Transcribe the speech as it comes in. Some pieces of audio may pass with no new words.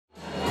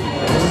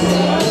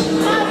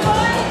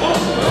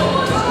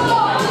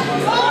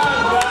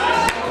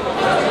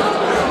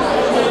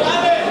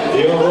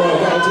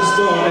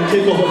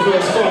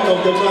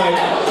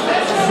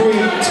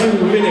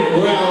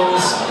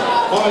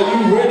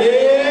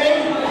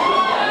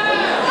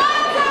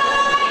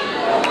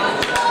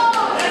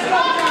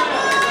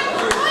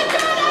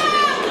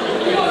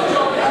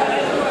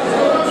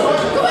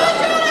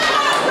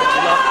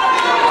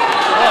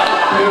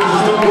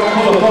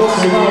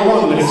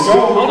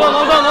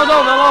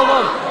hold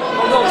on.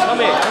 Hold on, come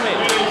here.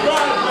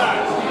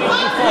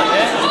 Good fight,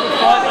 yeah? Good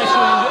fight, make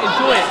sure you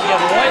enjoy it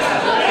together, right?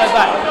 Go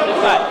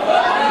back.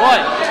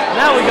 Right,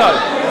 now we go.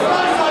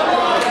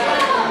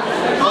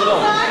 Hold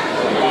on.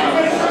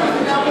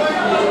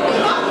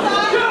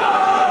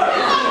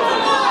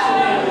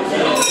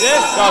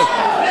 Yeah, go.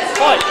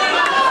 Fight.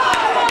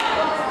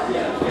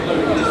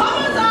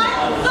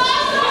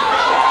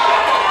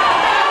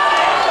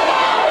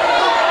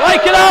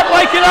 Wake it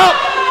up!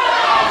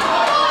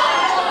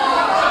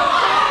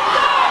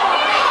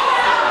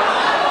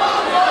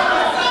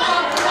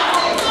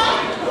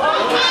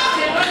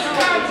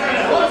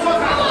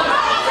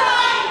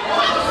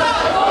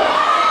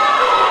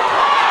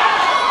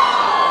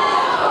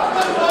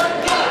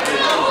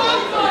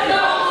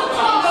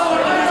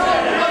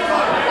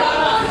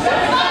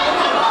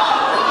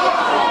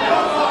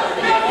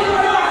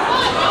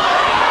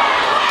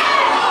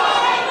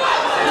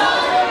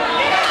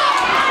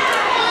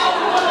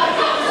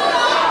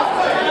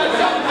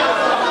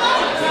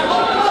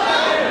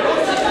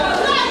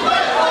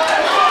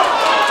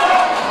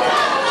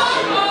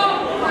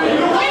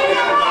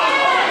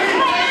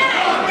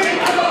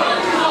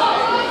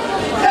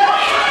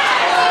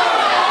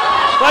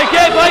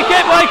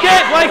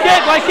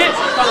 Break it!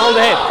 Don't hold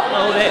the head.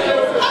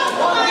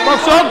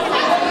 Box on!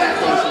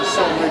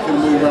 Making a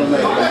move around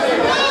there.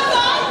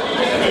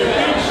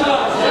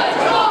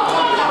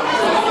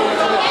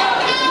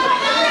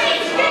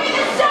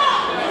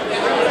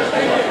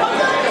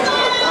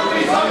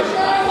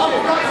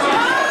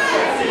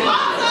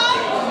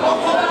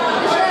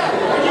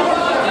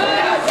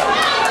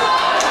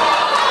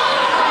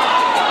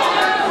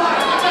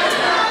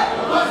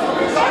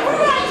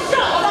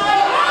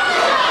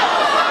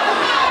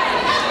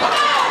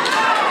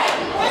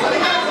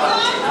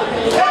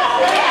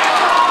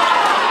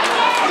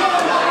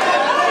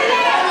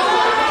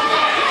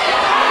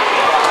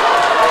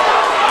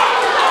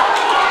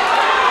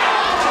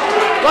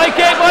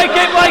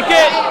 Break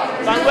it!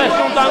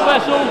 Don't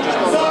wrestle.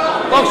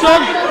 Box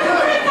on!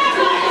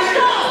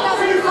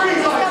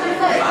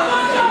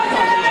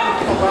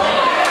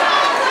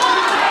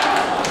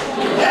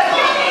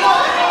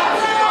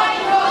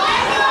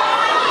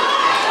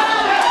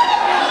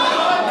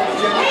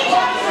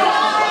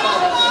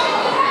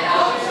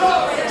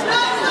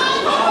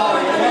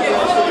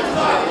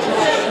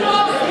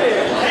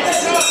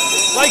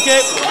 Break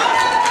it!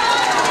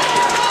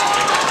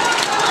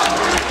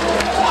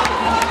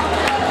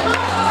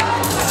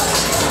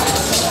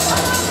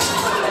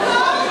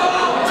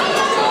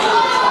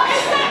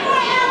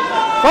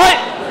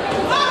 Fight!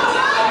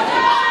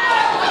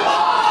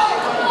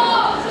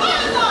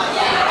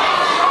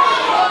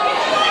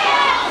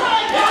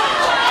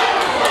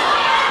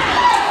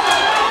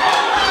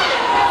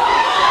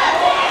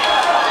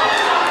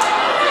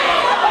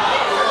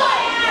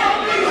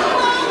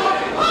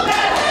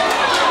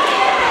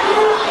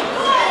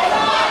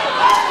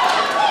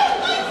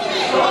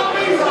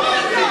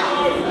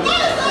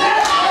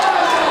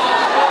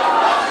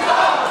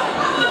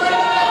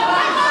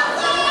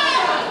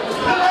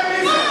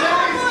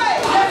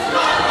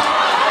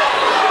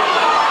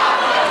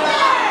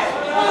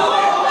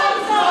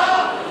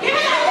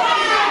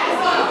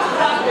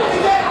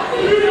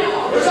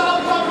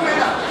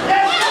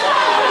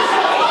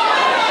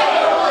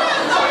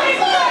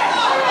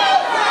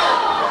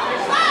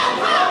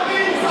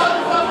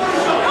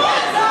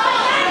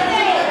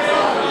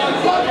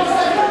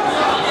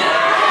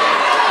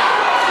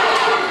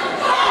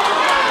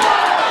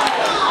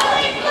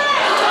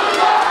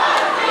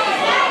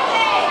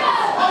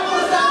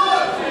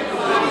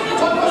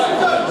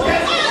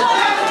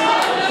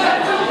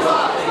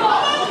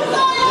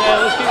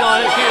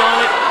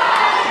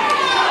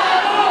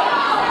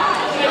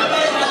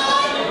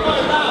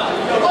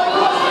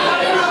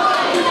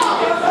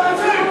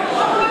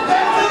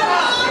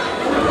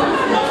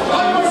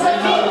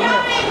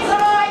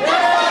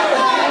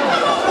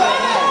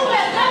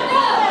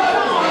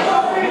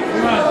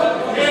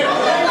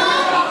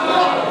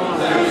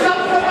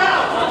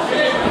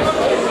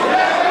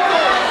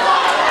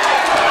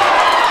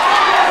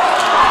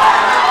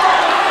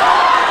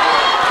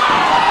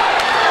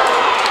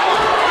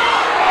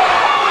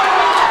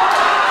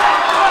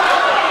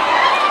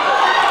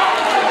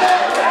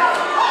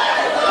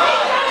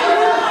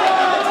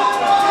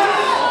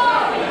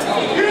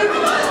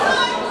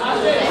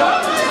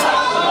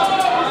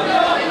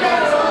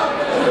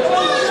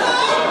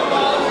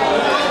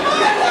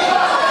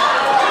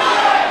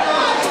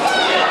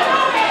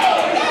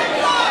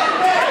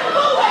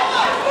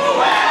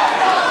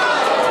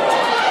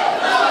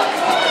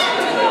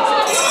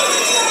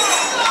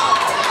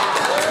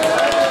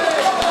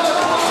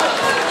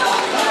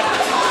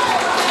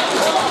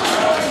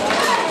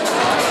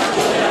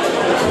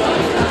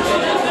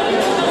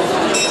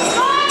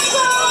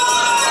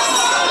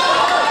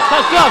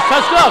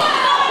 Touch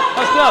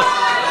glove.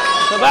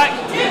 Go back.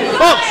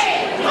 Box.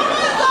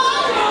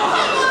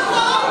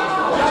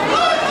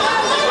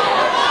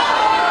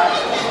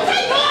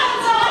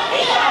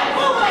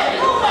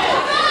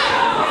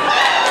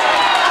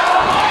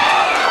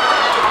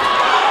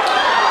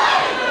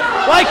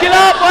 Wake it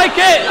up, wake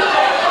it!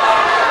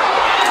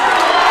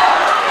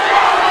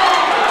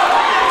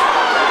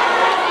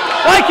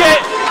 Wake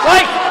it!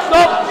 Wake!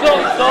 Stop, stop,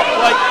 stop,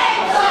 wait.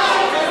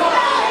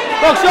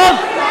 Box on!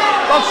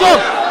 Box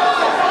on!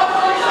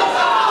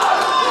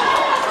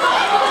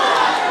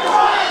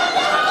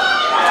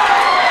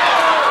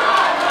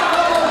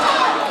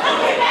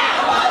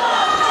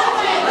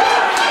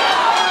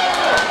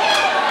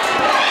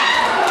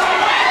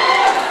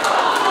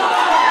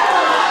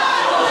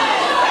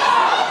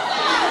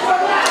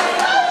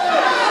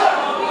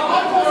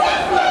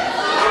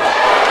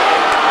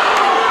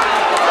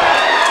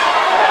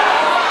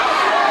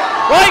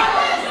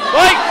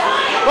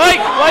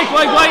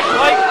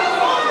 Wait.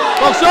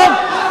 Box on.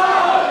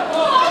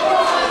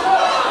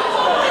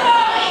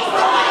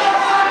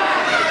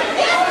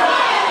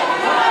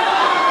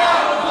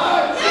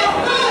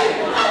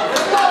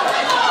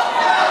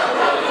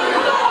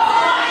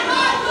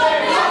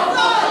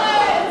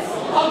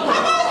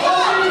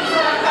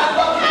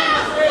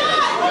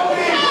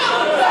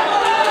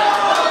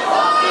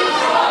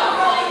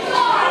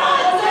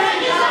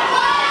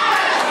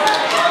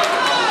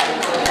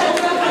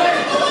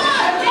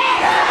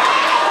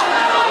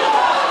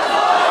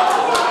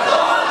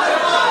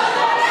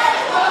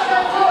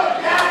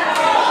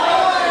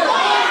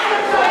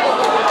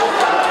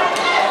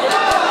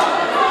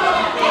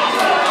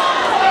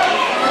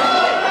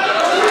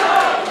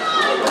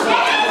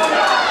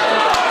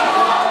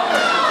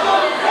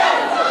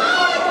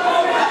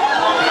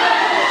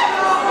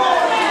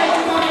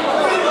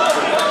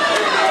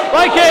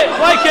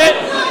 Wake it,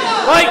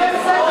 wait.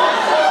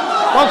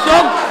 Box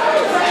on.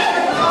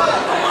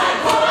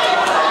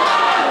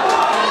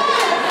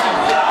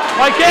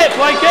 Wake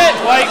it,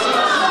 wait.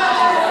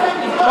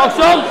 Box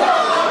on.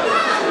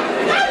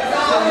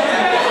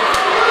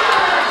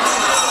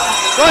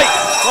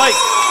 Wait.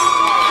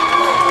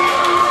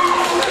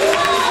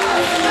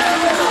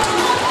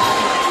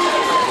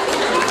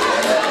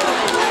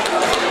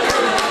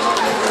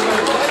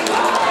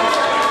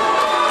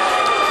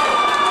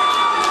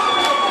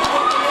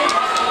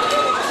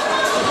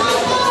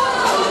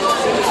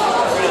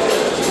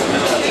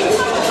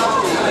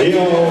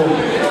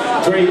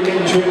 Great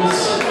entrance,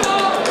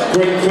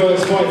 great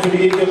first fight for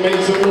the evening.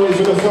 Make some noise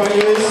for the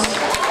fighters.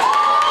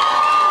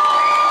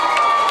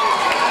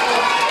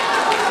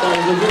 That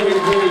was a very,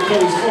 very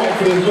close fight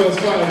for the first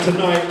fight of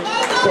tonight.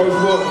 Both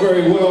worked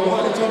very well,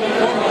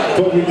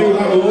 but we do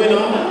have a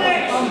winner,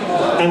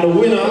 and the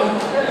winner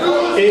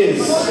is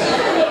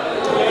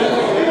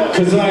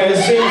Kaziah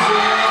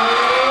Simpson.